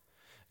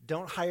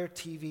 Don't hire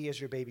TV as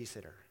your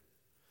babysitter.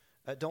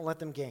 Don't let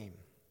them game.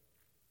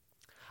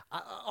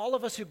 All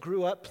of us who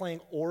grew up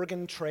playing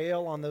Oregon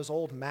Trail on those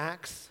old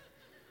Macs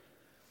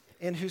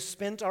and who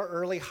spent our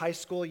early high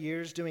school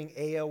years doing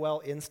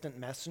AOL Instant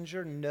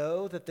Messenger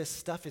know that this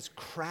stuff is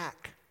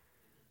crack.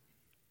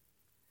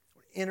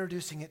 We're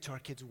introducing it to our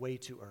kids way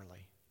too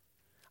early.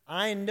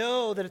 I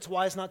know that it's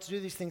wise not to do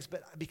these things,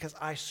 but because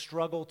I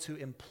struggle to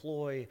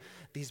employ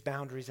these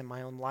boundaries in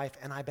my own life,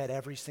 and I bet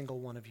every single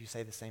one of you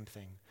say the same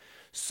thing.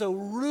 So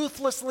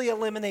ruthlessly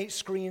eliminate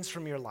screens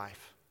from your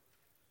life.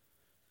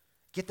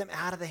 Get them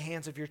out of the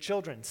hands of your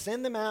children.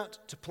 Send them out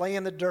to play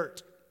in the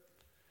dirt.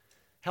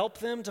 Help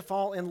them to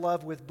fall in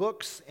love with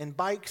books and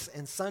bikes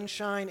and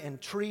sunshine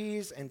and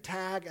trees and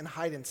tag and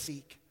hide and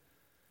seek.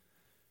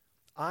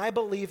 I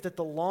believe that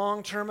the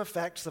long-term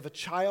effects of a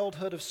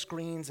childhood of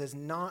screens is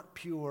not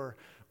pure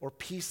or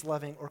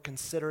peace-loving or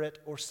considerate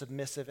or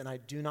submissive, and I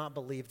do not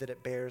believe that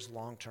it bears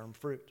long-term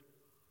fruit.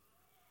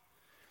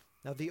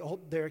 Now,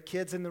 there are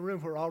kids in the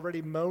room who are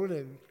already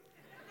moaning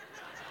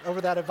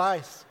over that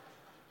advice.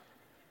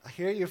 I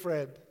hear you,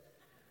 friend.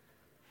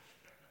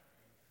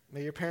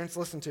 May your parents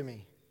listen to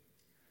me.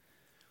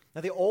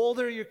 Now, the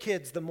older your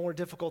kids, the more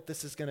difficult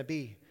this is going to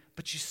be,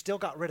 but you still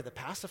got rid of the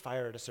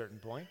pacifier at a certain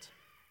point.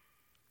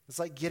 It's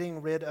like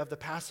getting rid of the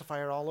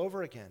pacifier all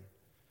over again.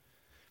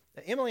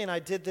 Emily and I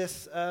did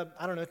this,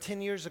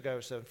 10 years ago,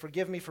 so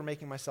forgive me for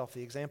making myself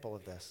the example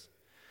of this.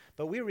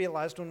 But we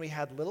realized when we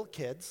had little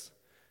kids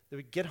that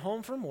we get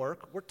home from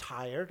work, we're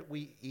tired,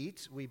 we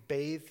eat, we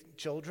bathe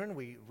children,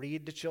 we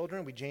read to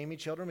children, we Jamie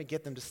children, we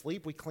get them to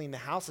sleep, we clean the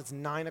house, it's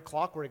 9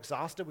 o'clock, we're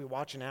exhausted, we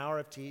watch an hour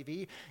of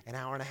TV, an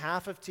hour and a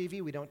half of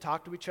TV, we don't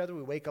talk to each other,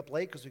 we wake up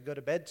late because we go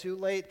to bed too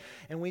late,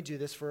 and we do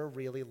this for a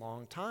really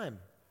long time.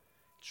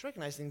 Just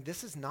recognizing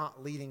this is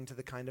not leading to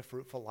the kind of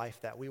fruitful life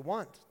that we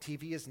want.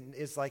 TV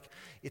is like,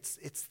 it's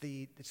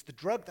the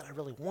drug that I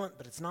really want,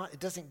 but it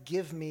doesn't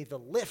give me the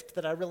lift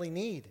that I really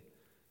need.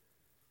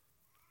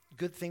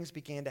 Good things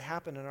began to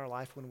happen in our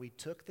life when we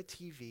took the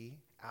TV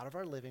out of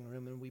our living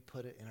room and we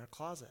put it in our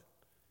closet.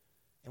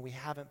 And we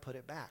haven't put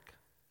it back.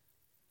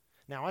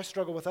 Now, I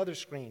struggle with other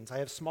screens. I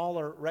have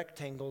smaller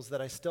rectangles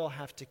that I still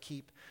have to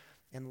keep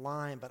in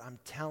line, but I'm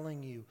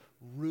telling you,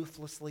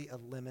 ruthlessly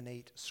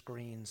eliminate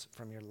screens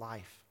from your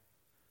life.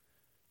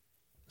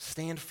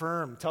 Stand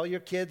firm. Tell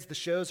your kids the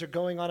shows are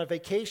going on a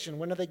vacation.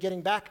 When are they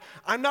getting back?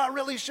 I'm not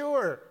really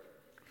sure.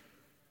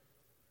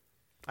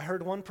 I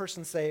heard one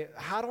person say,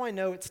 how do I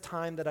know it's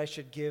time that I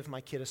should give my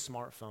kid a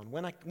smartphone?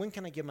 When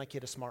can I give my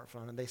kid a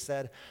smartphone? And they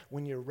said,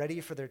 when you're ready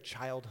for their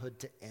childhood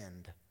to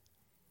end.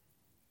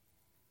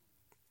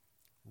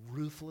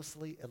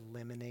 Ruthlessly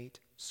eliminate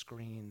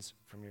screens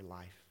from your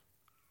life.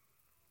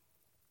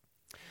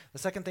 The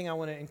second thing I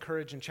want to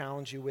encourage and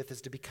challenge you with is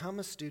to become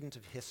a student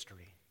of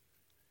history.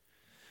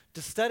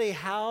 To study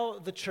how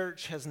the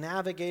church has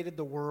navigated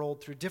the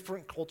world through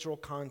different cultural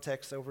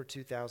contexts over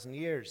 2,000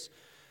 years.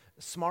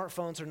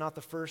 Smartphones are not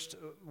the first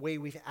way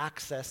we've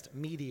accessed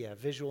media,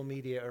 visual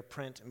media or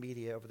print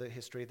media over the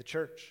history of the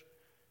church.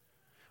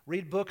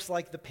 Read books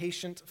like The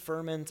Patient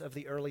Ferment of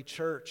the Early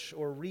Church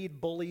or read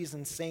Bullies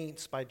and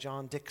Saints by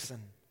John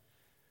Dickson.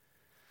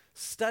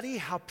 Study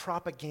how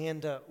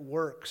propaganda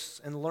works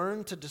and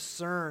learn to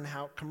discern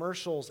how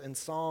commercials and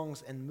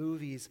songs and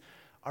movies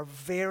are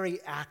very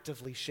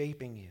actively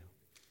shaping you.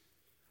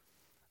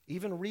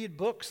 Even read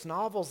books,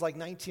 novels like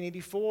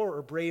 1984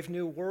 or Brave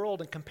New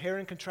World and compare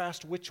and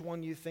contrast which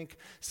one you think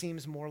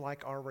seems more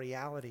like our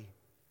reality.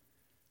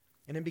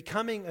 And in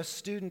becoming a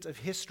student of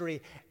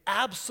history,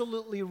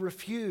 absolutely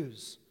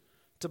refuse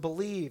to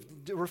believe,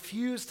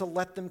 refuse to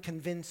let them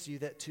convince you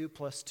that 2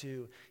 +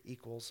 2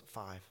 =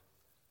 5.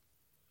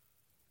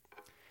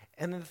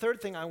 And then the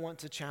third thing I want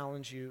to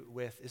challenge you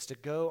with is to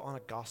go on a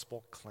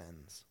gospel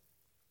cleanse.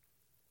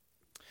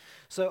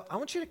 So I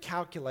want you to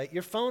calculate,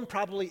 your phone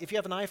probably, if you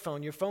have an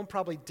iPhone, your phone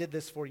probably did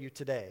this for you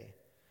today.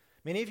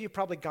 Many of you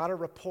probably got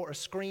a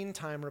screen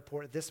time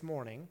report this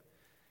morning,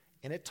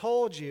 and it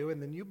told you,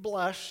 and then you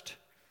blushed,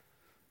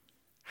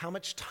 how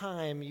much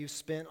time you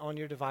spent on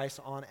your device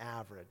on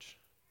average.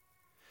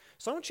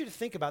 So I want you to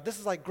think about, this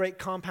is like great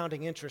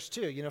compounding interest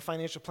too. You know,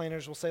 financial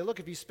planners will say, look,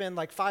 if you spend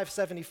like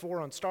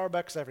 $5.74 on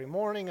Starbucks every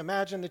morning,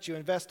 imagine that you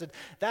invested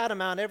that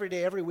amount every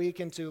day, every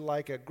week into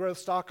like a growth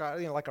stock,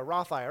 like a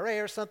Roth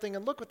IRA or something,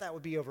 and look what that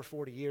would be over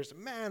 40 years.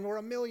 Man, we're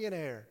a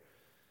millionaire.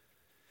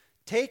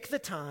 Take the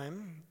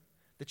time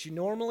that you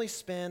normally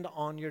spend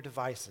on your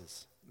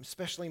devices,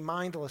 especially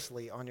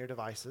mindlessly on your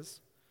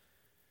devices,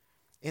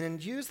 and then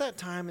use that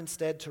time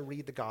instead to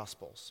read the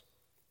Gospels.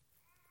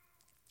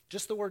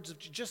 Just the words of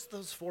just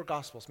those 4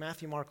 Gospels,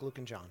 Matthew, Mark, Luke,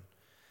 and John.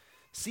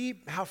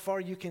 See how far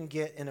you can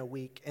get in a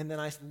week, and then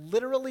I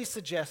literally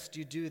suggest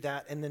you do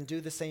that and then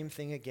do the same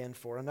thing again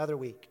for another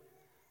week.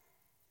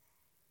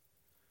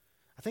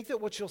 I think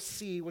that what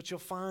you'll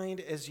find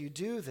as you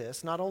do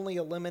this, not only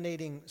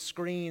eliminating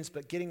screens,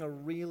 but getting a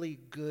really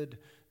good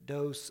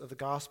dose of the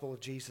gospel of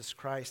Jesus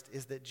Christ,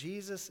 is that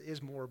Jesus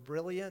is more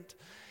brilliant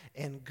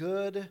and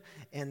good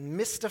and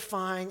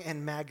mystifying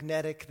and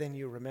magnetic than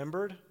you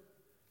remembered.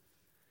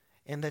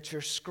 And that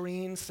your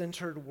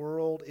screen-centered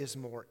world is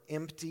more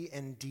empty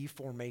and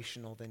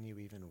deformational than you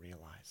even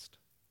realized.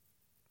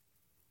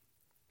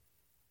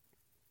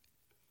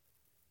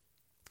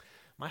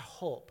 My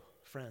hope,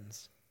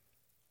 friends,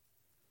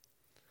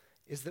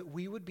 is that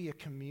we would be a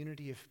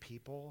community of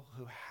people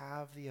who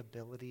have the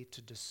ability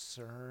to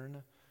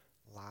discern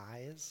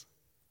lies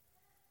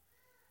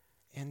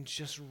and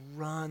just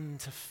run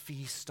to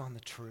feast on the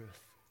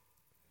truth.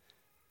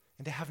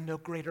 And to have no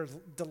greater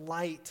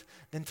delight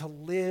than to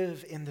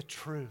live in the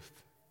truth.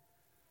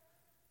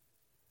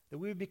 That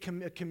we would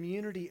become a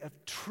community of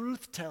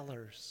truth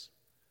tellers.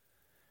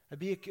 It'd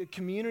be a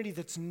community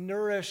that's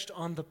nourished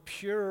on the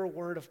pure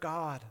Word of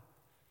God.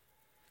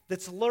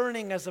 That's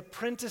learning as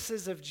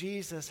apprentices of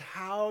Jesus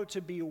how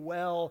to be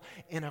well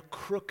in a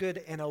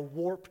crooked and a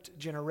warped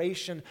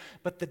generation.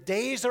 But the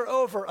days are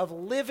over of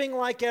living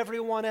like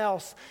everyone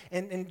else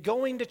and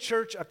going to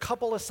church a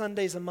couple of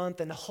Sundays a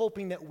month and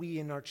hoping that we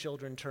and our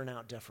children turn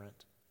out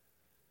different.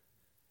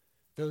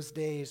 Those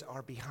days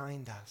are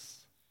behind us.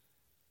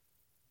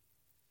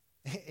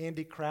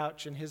 Andy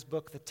Crouch, in his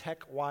book, The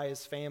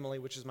Tech-Wise Family,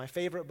 which is my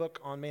favorite book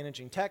on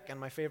managing tech and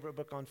my favorite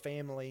book on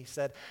family,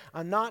 said,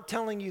 I'm not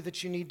telling you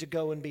that you need to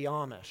go and be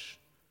Amish,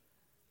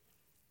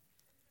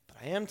 but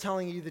I am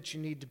telling you that you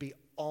need to be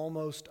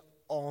almost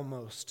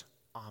almost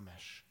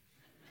Amish.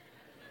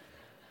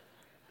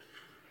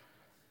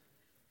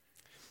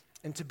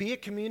 And to be a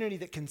community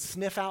that can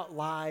sniff out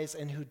lies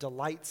and who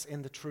delights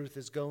in the truth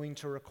is going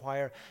to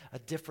require a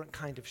different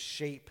kind of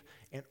shape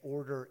and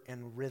order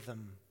and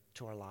rhythm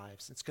to our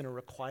lives. It's going to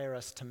require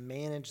us to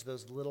manage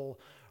those little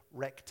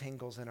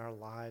rectangles in our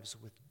lives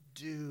with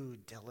due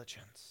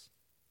diligence.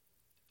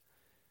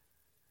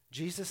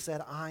 Jesus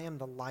said, I am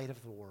the light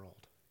of the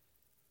world.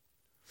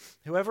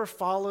 Whoever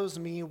follows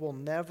me will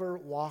never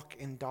walk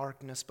in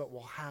darkness, but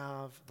will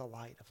have the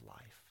light of life.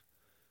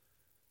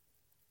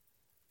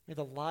 May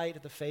the light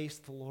of the face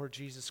of the Lord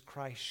Jesus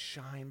Christ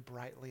shine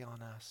brightly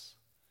on us.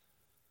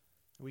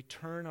 We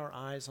turn our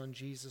eyes on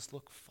Jesus,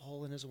 look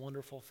full in his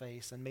wonderful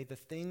face, and may the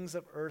things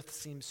of earth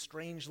seem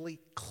strangely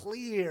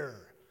clear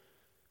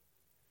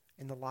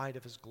in the light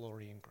of his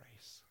glory and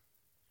grace.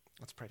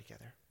 Let's pray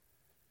together.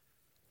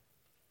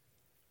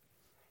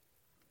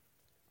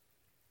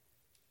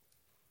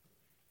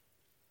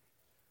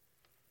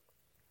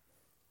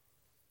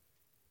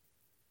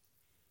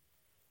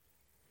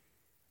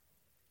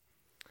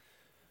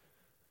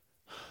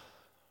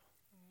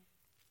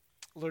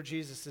 Lord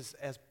Jesus,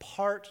 as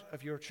part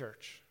of your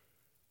church,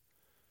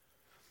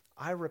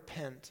 I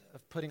repent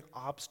of putting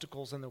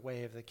obstacles in the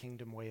way of the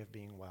kingdom way of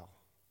being well.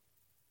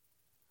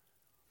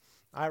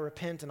 I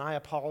repent and I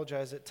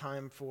apologize at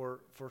times for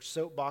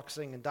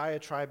soapboxing and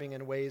diatribing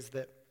in ways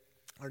that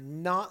are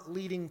not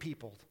leading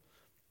people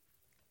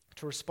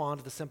to respond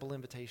to the simple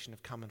invitation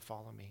of come and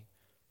follow me.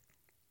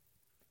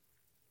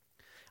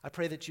 I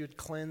pray that you would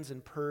cleanse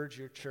and purge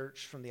your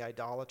church from the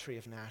idolatry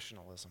of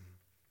nationalism.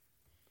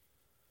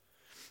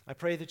 I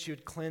pray that you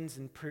would cleanse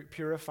and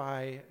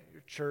purify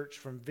your church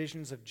from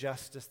visions of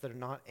justice that are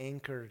not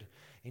anchored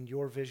in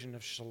your vision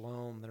of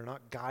shalom, that are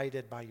not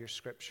guided by your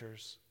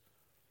scriptures.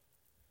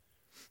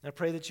 And I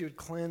pray that you would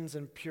cleanse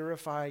and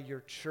purify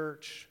your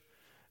church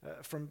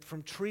from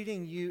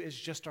treating you as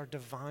just our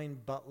divine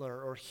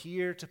butler or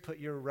here to put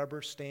your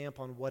rubber stamp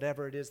on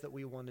whatever it is that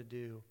we want to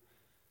do.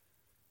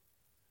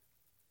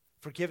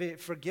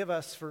 Forgive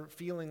us for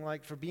being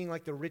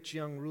like the rich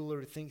young ruler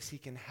who thinks he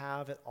can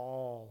have it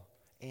all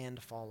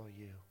and follow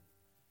you.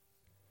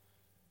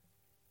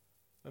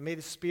 But may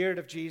the Spirit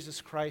of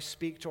Jesus Christ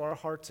speak to our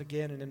hearts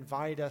again and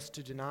invite us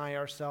to deny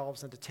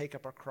ourselves and to take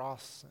up our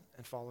cross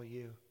and follow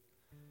you.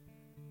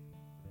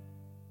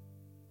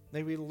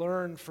 May we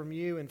learn from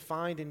you and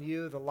find in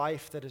you the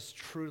life that is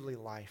truly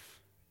life.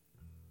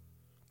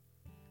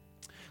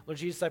 Lord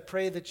Jesus, I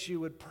pray that you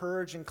would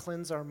purge and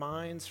cleanse our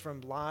minds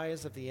from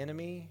lies of the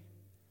enemy,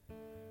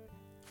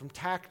 from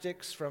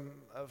tactics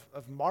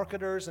of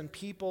marketers and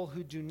people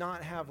who do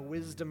not have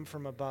wisdom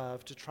from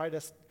above to try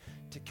to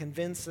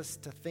convince us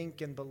to think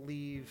and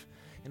believe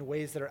in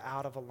ways that are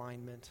out of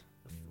alignment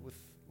with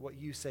what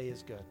you say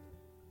is good.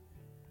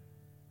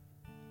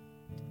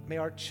 May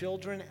our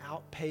children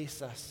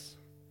outpace us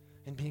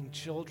in being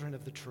children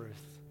of the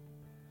truth.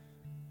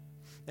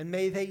 And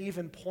may they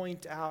even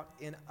point out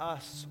in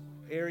us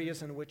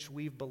areas in which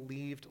we've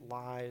believed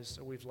lies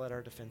or we've let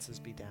our defenses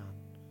be down.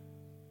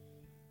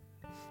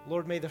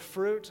 Lord, may the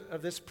fruit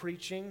of this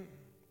preaching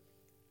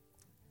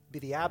be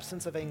the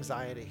absence of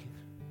anxiety.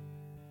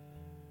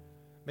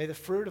 May the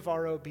fruit of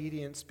our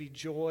obedience be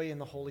joy in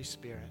the Holy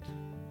Spirit.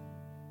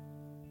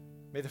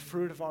 May the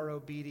fruit of our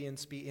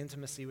obedience be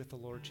intimacy with the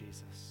Lord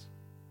Jesus.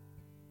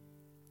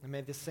 And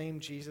may the same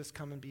Jesus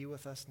come and be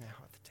with us now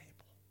at the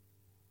table.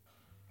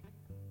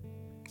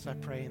 So I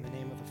pray in the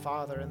name of the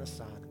Father and the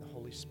Son and the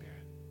Holy Spirit.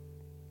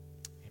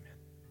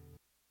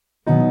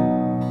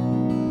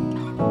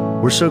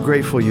 We're so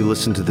grateful you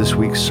listened to this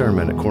week's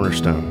sermon at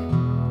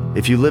Cornerstone.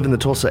 If you live in the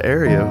Tulsa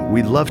area,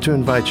 we'd love to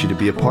invite you to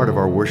be a part of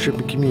our worship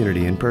and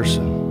community in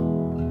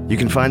person. You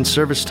can find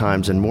service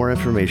times and more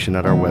information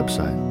at our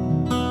website.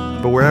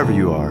 But wherever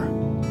you are,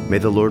 may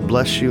the Lord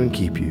bless you and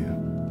keep you.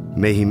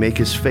 May he make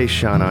his face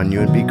shine on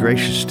you and be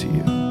gracious to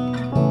you.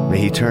 May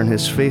he turn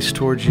his face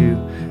towards you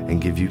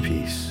and give you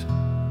peace.